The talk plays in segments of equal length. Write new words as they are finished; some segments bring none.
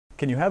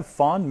Can you have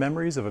fond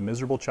memories of a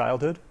miserable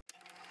childhood?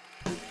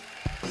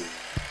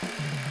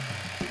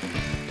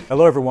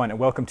 Hello everyone, and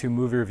welcome to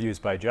Movie Reviews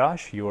by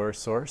Josh, your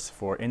source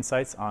for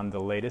insights on the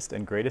latest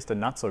and greatest and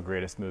not so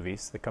greatest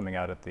movies that are coming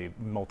out at the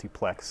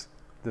multiplex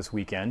this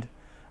weekend.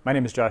 My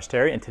name is Josh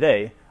Terry, and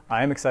today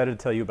I am excited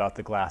to tell you about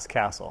The Glass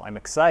Castle. I'm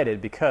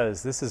excited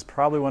because this is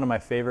probably one of my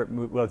favorite,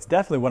 well, it's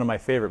definitely one of my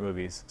favorite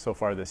movies so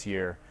far this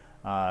year.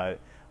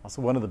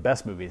 Also one of the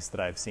best movies that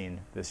I've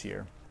seen this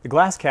year. The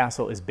Glass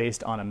Castle is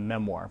based on a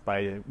memoir by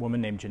a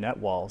woman named Jeanette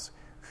Walls,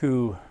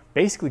 who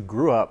basically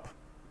grew up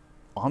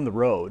on the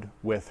road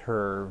with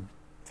her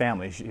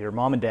family, her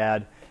mom and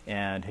dad,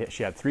 and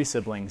she had 3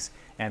 siblings.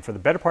 And for the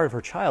better part of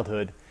her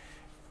childhood,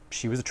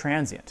 she was a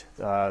transient.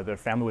 Their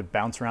family would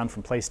bounce around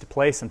from place to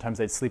place. Sometimes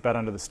they'd sleep out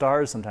under the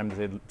stars. Sometimes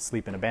they'd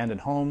sleep in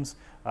abandoned homes.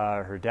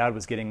 Her dad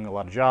was getting a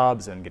lot of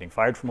jobs and getting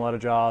fired from a lot of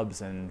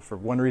jobs. And for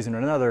one reason or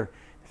another,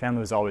 the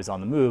family was always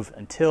on the move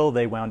until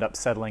they wound up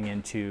settling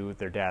into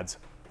their dad's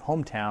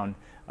hometown,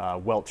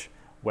 Welch,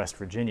 West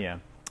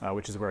Virginia,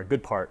 which is where a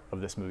good part of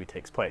this movie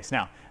takes place.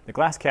 Now, The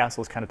Glass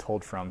Castle is kind of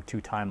told from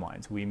 2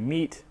 timelines. We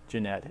meet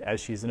Jeanette as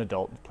she's an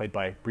adult, played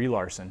by Brie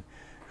Larson,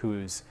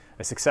 who's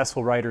a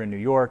successful writer in New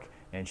York,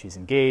 and she's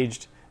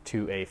engaged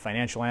to a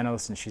financial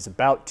analyst, and she's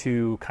about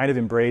to kind of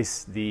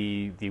embrace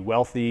the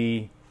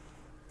wealthy,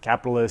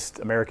 capitalist,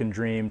 American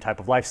dream type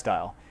of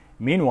lifestyle.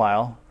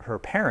 Meanwhile, her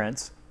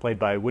parents, played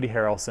by Woody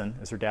Harrelson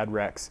as her dad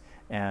Rex,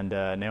 and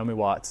Naomi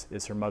Watts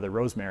is her mother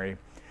Rosemary,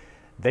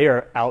 they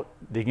are out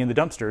digging in the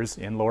dumpsters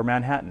in Lower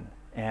Manhattan.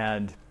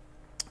 And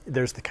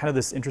there's kind of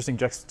this interesting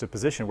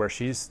juxtaposition where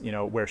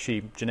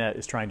Jeanette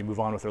is trying to move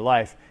on with her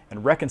life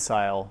and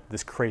reconcile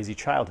this crazy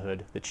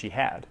childhood that she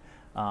had.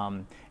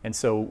 And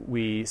so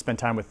we spend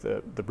time with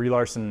the Brie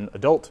Larson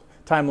adult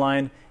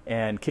timeline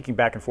and kicking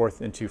back and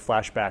forth into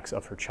flashbacks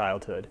of her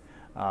childhood,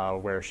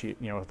 where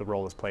the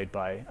role is played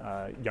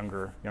by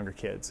younger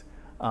kids.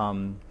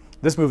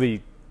 This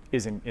movie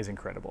is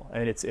incredible,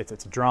 and it's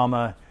a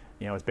drama.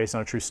 It's based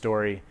on a true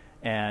story,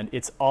 and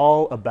it's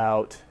all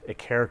about a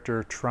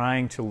character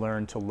trying to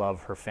learn to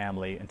love her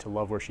family and to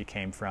love where she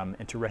came from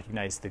and to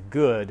recognize the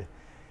good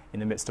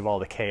in the midst of all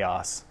the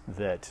chaos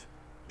that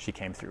she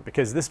came through.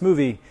 Because this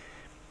movie,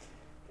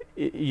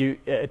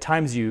 at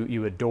times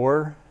you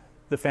adore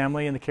the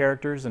family and the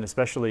characters, and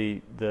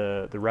especially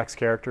the Rex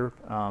character,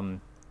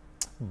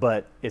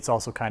 but it's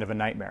also kind of a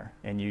nightmare,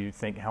 and you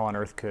think, how on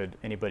earth could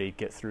anybody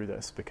get through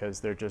this? Because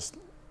they're just,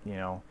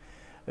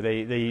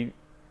 they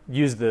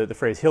use the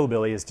phrase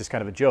hillbilly as just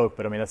kind of a joke,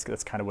 but I mean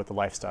that's kind of what the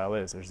lifestyle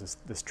is. There's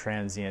this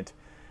transient,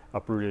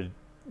 uprooted,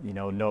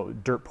 no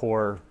dirt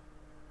poor,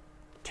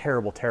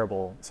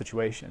 terrible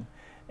situation,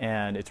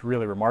 and it's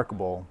really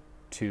remarkable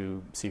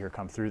to see her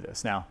come through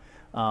this. Now,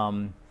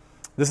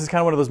 this is kind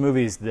of one of those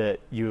movies that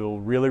you'll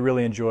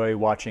really enjoy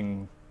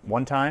watching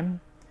one time,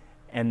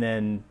 and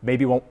then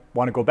maybe won't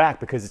want to go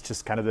back because it's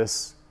just kind of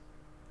this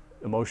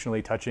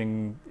emotionally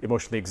touching,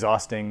 emotionally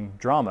exhausting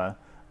drama.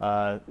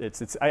 I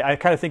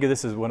kind of think of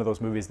this as one of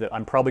those movies that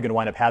I'm probably going to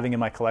wind up having in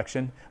my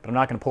collection, but I'm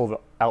not going to pull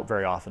it out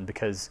very often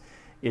because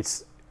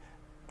it's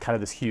kind of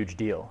this huge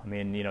deal. I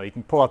mean, you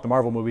can pull out the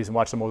Marvel movies and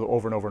watch them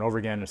over and over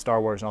again, and Star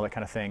Wars and all that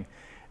kind of thing.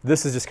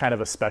 This is just kind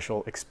of a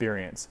special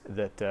experience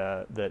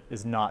that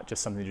is not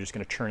just something you're just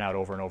going to churn out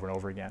over and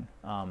over again.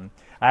 I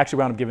actually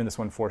wound up giving this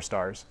one 4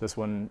 stars. This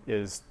one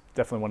is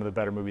definitely one of the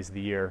better movies of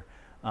the year.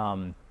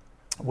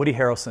 Woody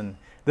Harrelson,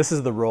 this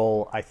is the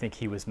role I think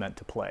he was meant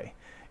to play.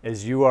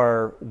 As you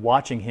are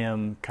watching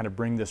him kind of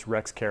bring this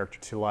Rex character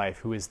to life,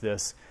 who is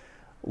this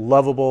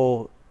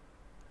lovable,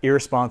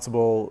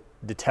 irresponsible,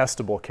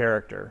 detestable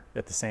character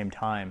at the same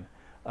time,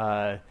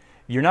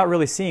 you're not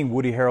really seeing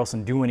Woody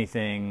Harrelson do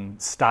anything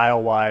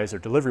style-wise or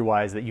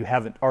delivery-wise that you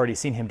haven't already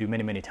seen him do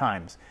many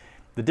times.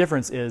 The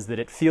difference is that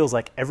it feels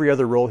like every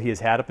other role he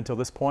has had up until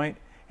this point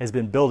has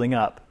been building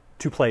up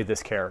to play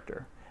this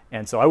character.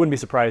 And so I wouldn't be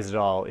surprised at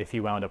all if he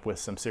wound up with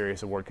some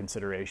serious award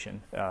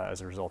consideration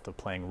as a result of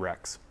playing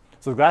Rex.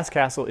 So The Glass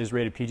Castle is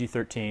rated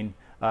PG-13.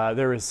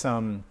 There's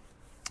some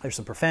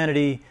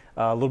profanity,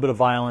 a little bit of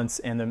violence,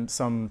 and then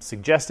some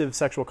suggestive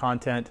sexual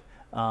content.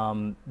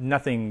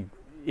 Nothing.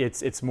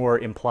 It's more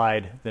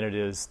implied than it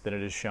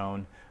is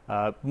shown.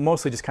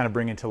 Mostly just kind of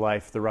bringing to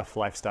life the rough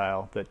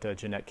lifestyle that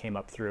Jeanette came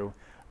up through.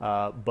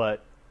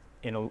 But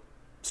in a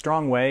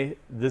strong way,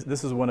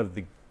 this is one of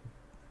the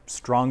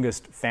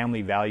strongest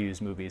family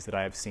values movies that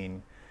I have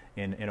seen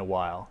in a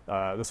while.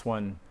 This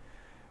one,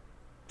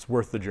 it's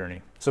worth the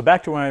journey. So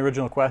back to my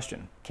original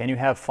question. Can you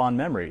have fond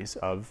memories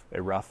of a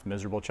rough,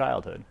 miserable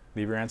childhood?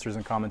 Leave your answers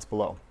in comments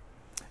below.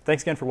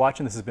 Thanks again for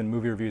watching. This has been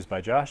Movie Reviews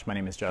by Josh. My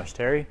name is Josh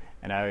Terry,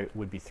 and I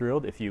would be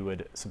thrilled if you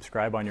would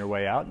subscribe on your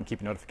way out and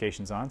keep your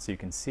notifications on so you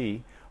can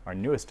see our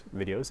newest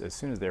videos as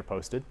soon as they're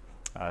posted.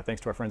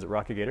 Thanks to our friends at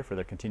Rockagator for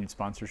their continued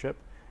sponsorship,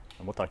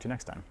 and we'll talk to you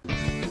next time.